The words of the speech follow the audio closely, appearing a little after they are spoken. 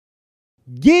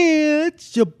Yeah,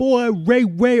 it's your boy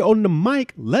Ray on the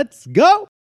mic. Let's go.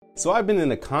 So I've been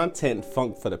in a content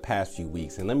funk for the past few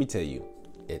weeks, and let me tell you,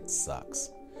 it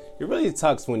sucks. It really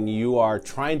sucks when you are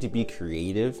trying to be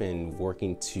creative and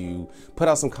working to put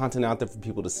out some content out there for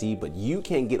people to see, but you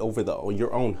can't get over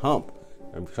your own hump.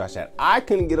 I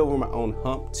couldn't get over my own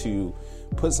hump to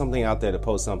put something out there, to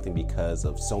post something, because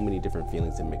of so many different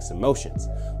feelings and mixed emotions.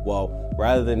 Well,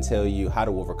 rather than tell you how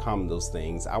to overcome those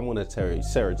things, I want to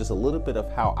share just a little bit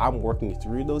of how I'm working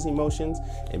through those emotions,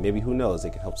 and maybe, who knows,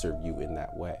 it can help serve you in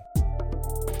that way.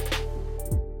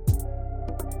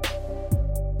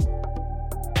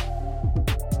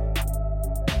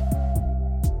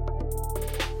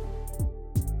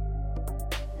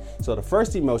 So the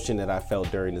first emotion that I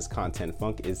felt during this content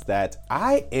funk is that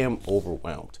I am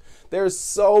overwhelmed. There's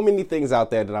so many things out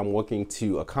there that I'm working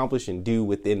to accomplish and do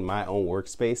within my own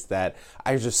workspace that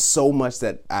I just so much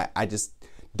that I just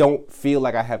don't feel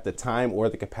like I have the time or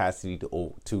the capacity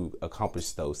to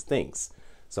accomplish those things.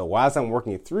 So whilst I'm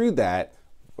working through that,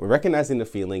 recognizing the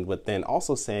feeling, but then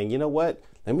also saying, you know what,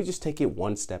 let me just take it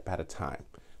one step at a time.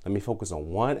 Let me focus on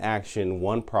one action,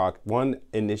 one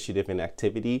initiative and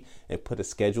activity, and put a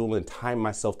schedule and time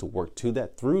myself to work through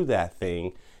that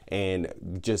thing, and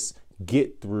just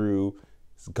get through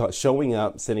showing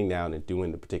up, sitting down, and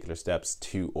doing the particular steps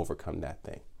to overcome that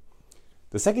thing.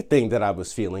 The second thing that I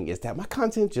was feeling is that my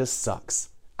content just sucks.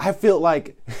 I feel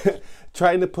like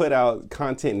trying to put out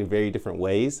content in very different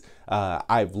ways.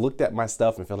 I've looked at my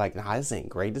stuff and feel like, nah, this ain't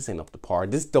great. This ain't up to par.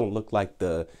 This don't look like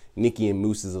the Nicki and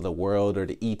Mooses of the world, or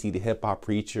the E.T. the Hip Hop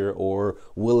Preacher, or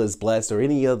Will is Blessed, or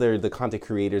any other the content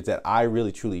creators that I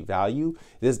really truly value.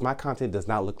 My content does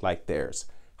not look like theirs.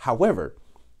 However,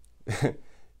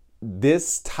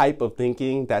 this type of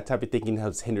thinking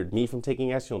has hindered me from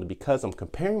taking action, only because I'm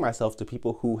comparing myself to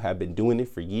people who have been doing it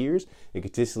for years and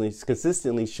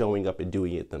consistently showing up and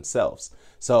doing it themselves.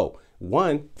 So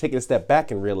one, taking a step back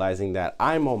and realizing that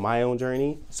I'm on my own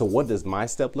journey. So what does my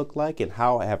step look like, and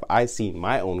how have I seen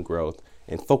my own growth,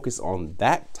 and focus on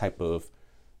that type of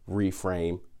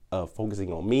reframe of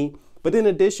focusing on me. But in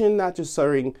addition, not just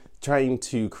trying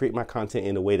to create my content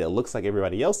in a way that looks like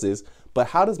everybody else's, but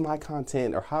how does my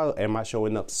content, or how am I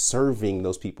showing up serving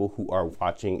those people who are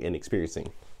watching and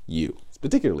experiencing you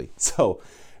particularly? So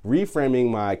reframing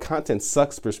my content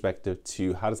sucks perspective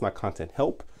to how does my content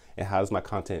help, and how does my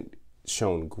content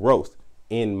shown growth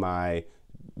in my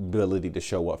ability to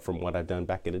show up from what I've done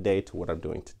back in the day to what I'm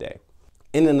doing today.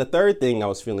 And then the third thing I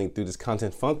was feeling through this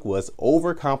content funk was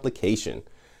overcomplication.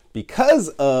 Because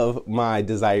of my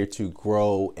desire to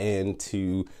grow and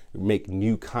to make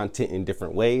new content in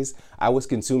different ways, I was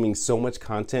consuming so much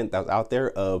content that was out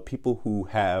there of people who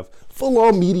have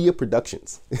full-on media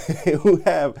productions, who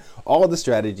have all the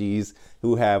strategies,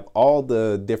 who have all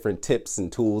the different tips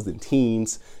and tools and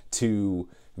teams to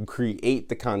create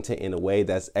the content in a way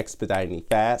that's expediting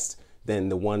fast than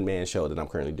the one-man show that I'm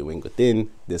currently doing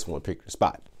within this one particular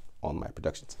spot on my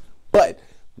productions. But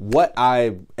what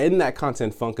in that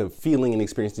content funk of feeling and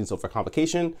experiencing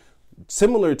overcomplication,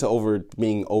 similar to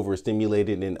being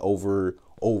overstimulated and overwhelmed,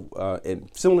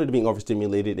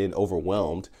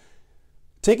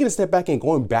 taking a step back and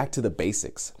going back to the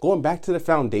basics, going back to the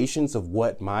foundations of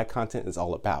what my content is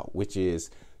all about, which is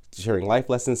sharing life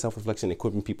lessons, self-reflection,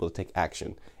 equipping people to take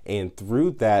action. And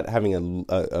through that, having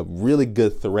a really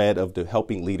good thread of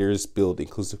helping leaders build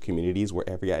inclusive communities where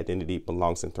every identity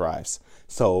belongs and thrives.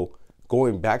 So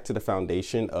going back to the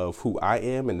foundation of who I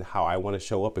am and how I want to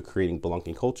show up at creating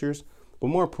belonging cultures, but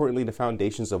more importantly, the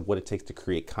foundations of what it takes to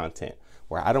create content,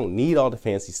 where I don't need all the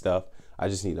fancy stuff. I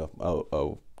just need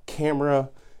a camera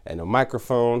and a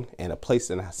microphone and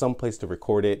some place to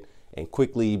record it, and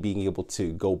quickly being able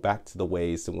to go back to the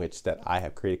ways in which that I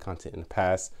have created content in the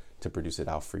past to produce it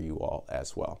out for you all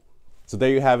as well. So there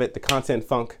you have it, the content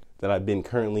funk that I've been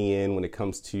currently in when it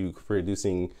comes to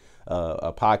producing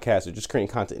a podcast or just creating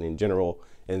content in general,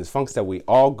 and the funks that we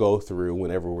all go through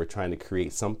whenever we're trying to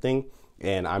create something.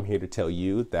 And I'm here to tell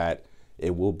you that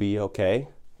it will be okay,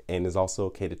 and it's also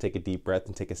okay to take a deep breath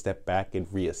and take a step back and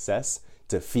reassess,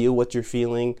 to feel what you're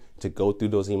feeling, to go through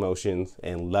those emotions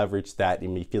and leverage that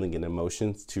in me feeling and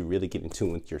emotions to really get in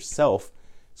tune with yourself,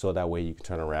 so that way you can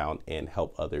turn around and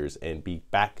help others and be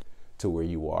back to where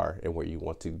you are and where you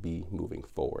want to be moving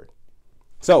forward.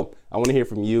 So I want to hear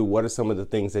from you. What are some of the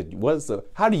things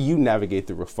how do you navigate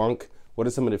through a funk? What are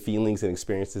some of the feelings and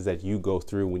experiences that you go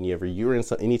through whenever you're in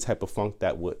any type of funk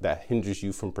that hinders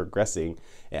you from progressing?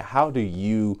 And how do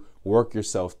you work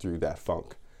yourself through that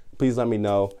funk? Please let me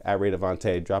know at Ray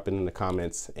Devontae. Drop it in the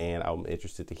comments, and I'm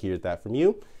interested to hear that from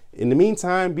you. In the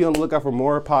meantime, be on the lookout for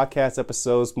more podcast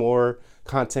episodes, more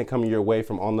content coming your way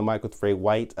from On the Mic with Ray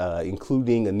White,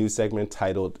 including a new segment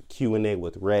titled Q&A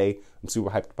with Ray. I'm super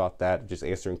hyped about that, just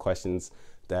answering questions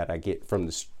that I get from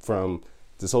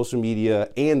the social media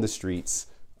and the streets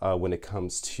when it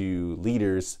comes to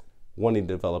leaders wanting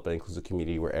to develop an inclusive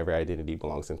community where every identity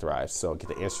belongs and thrives. So I get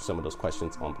to answer some of those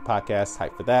questions on the podcast.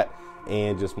 Hype for that,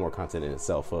 and just more content in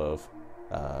itself of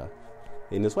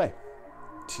in this way.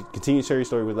 Continue to share your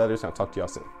story with others, and I'll talk to y'all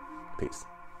soon. Peace.